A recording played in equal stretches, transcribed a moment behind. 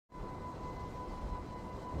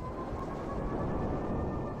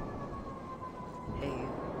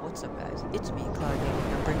What's up, guys? It's me, Cloud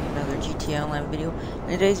Gaming. I'm bringing another GTA Online video. In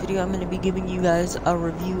today's video, I'm going to be giving you guys a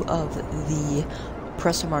review of the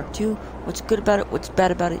Oppressor MK. What's good about it, what's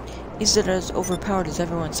bad about it, is that it's overpowered as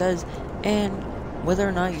everyone says, and whether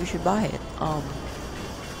or not you should buy it.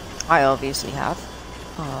 I obviously have.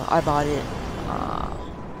 I bought it,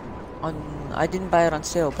 I didn't buy it on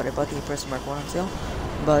sale, but I bought the Oppressor MK on sale.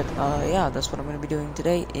 But, yeah, that's what I'm going to be doing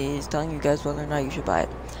today, is telling you guys whether or not you should buy it.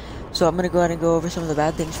 So I'm going to go ahead and go over some of the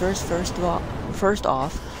bad things first. First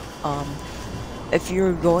off, if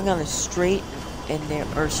you're going on a straight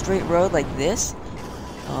road like this,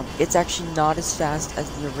 it's actually not as fast as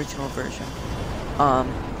the original version.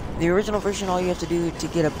 The original version, all you have to do to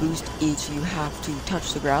get a boost is you have to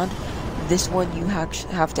touch the ground. This one, you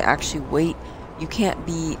have to actually wait. You can't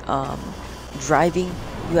be driving.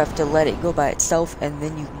 You have to let it go by itself, and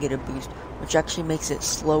then you can get a boost, which actually makes it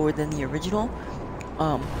slower than the original.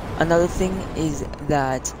 Another thing is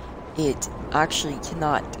that it actually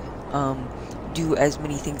cannot do as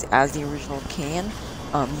many things as the original can.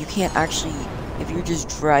 You can't actually, if you're just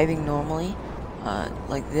driving normally,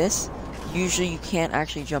 like this, usually you can't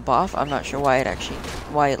actually jump off. I'm not sure why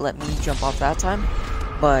it let me jump off that time,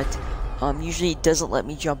 but usually it doesn't let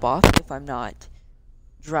me jump off if I'm not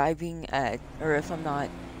driving or if I'm not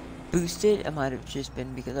boosted. It might have just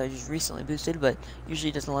been because I just recently boosted, but usually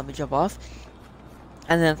it doesn't let me jump off.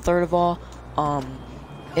 And then third of all,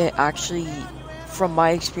 it actually, from my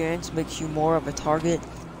experience, makes you more of a target.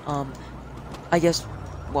 I guess,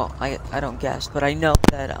 well, I don't guess, but I know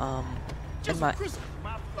that,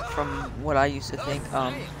 from what I used to think,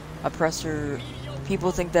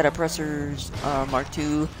 people think that Oppressors,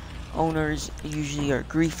 MK owners usually are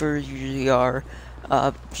griefers, usually are,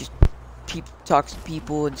 just toxic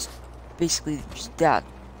people, and basically just that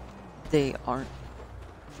they aren't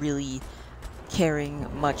really caring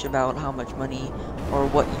much about how much money or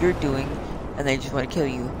what you're doing, and they just want to kill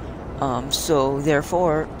you. So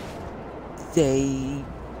therefore, they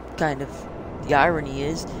kind of, the irony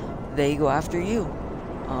is, they go after you.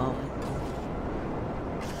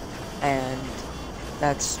 And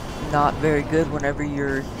that's not very good whenever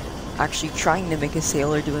you're actually trying to make a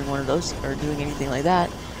sale or doing one of those, or doing anything like that.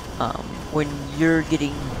 When you're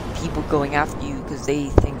getting people going after you because they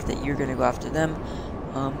think that you're going to go after them,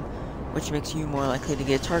 which makes you more likely to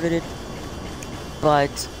get targeted.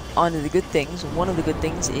 But on to the good things. One of the good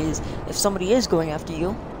things is if somebody is going after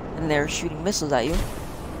you and they're shooting missiles at you,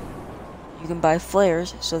 you can buy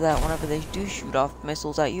flares so that whenever they do shoot off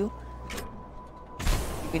missiles at you,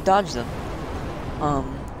 you can dodge them.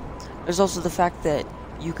 There's also the fact that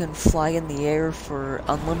you can fly in the air for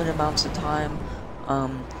unlimited amounts of time.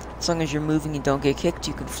 As long as you're moving and don't get kicked,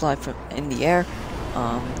 you can fly from in the air,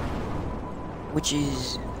 which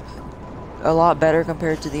is a lot better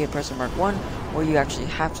compared to the Oppressor MK, where you actually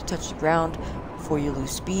have to touch the ground before you lose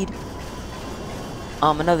speed.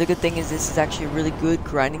 Another good thing is this is actually a really good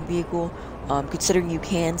grinding vehicle, considering you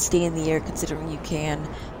can stay in the air, considering you can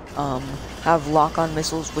have lock-on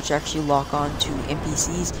missiles, which actually lock on to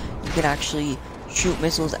NPCs. You can actually shoot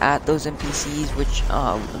missiles at those NPCs, which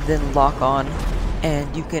then lock on,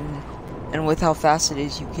 and you can, and with how fast it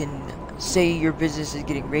is, you can, say your business is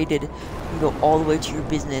getting raided, you can go all the way to your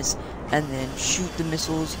business and then shoot the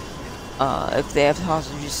missiles. If they have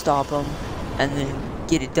hostages, stop them, and then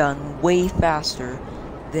get it done way faster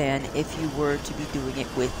than if you were to be doing it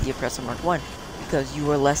with the Oppressor MK, because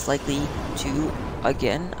you are less likely to,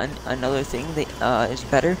 again, another thing that is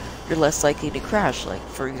better, you're less likely to crash. Like,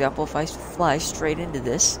 for example, if I fly straight into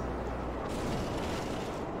this,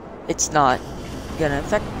 it's not gonna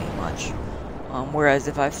affect me much. Whereas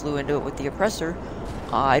if I flew into it with the Oppressor,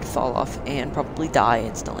 I'd fall off and probably die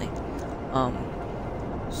instantly.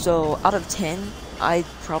 So out of 10, I'd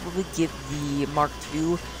probably give the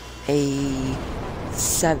MK a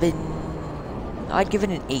 7. I'd give it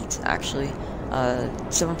an 8, actually.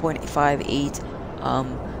 7.58. 8.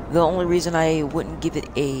 The only reason I wouldn't give it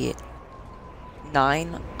a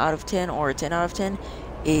 9 out of 10 or a 10 out of 10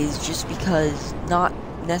 is just because, not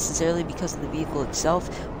necessarily because of the vehicle itself,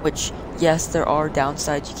 which, yes, there are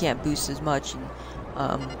downsides. You can't boost as much,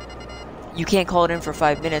 and you can't call it in for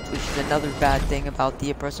 5 minutes, which is another bad thing about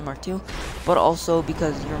the Oppressor MK, but also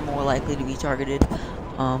because you're more likely to be targeted,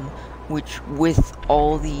 which, with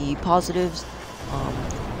all the positives,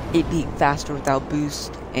 it being faster without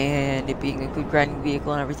boost, and it being a good grinding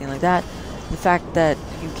vehicle and everything like that, the fact that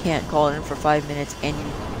you can't call it in for 5 minutes and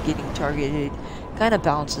you're getting targeted kind of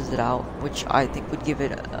balances it out, which I think would give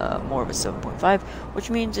it more of a 7.5, which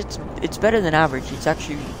means it's better than average. It's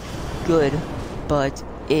actually good, but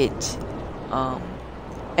it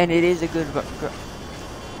and it is a good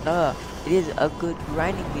It is a good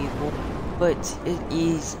grinding vehicle, but it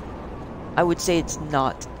is, I would say it's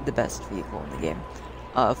not the best vehicle in the game,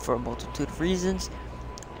 for a multitude of reasons.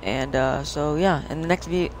 And so yeah, in the next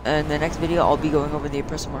video, I'll be going over the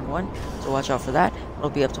Oppressor Mark 1. So watch out for that. It'll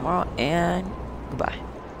be up tomorrow, and goodbye.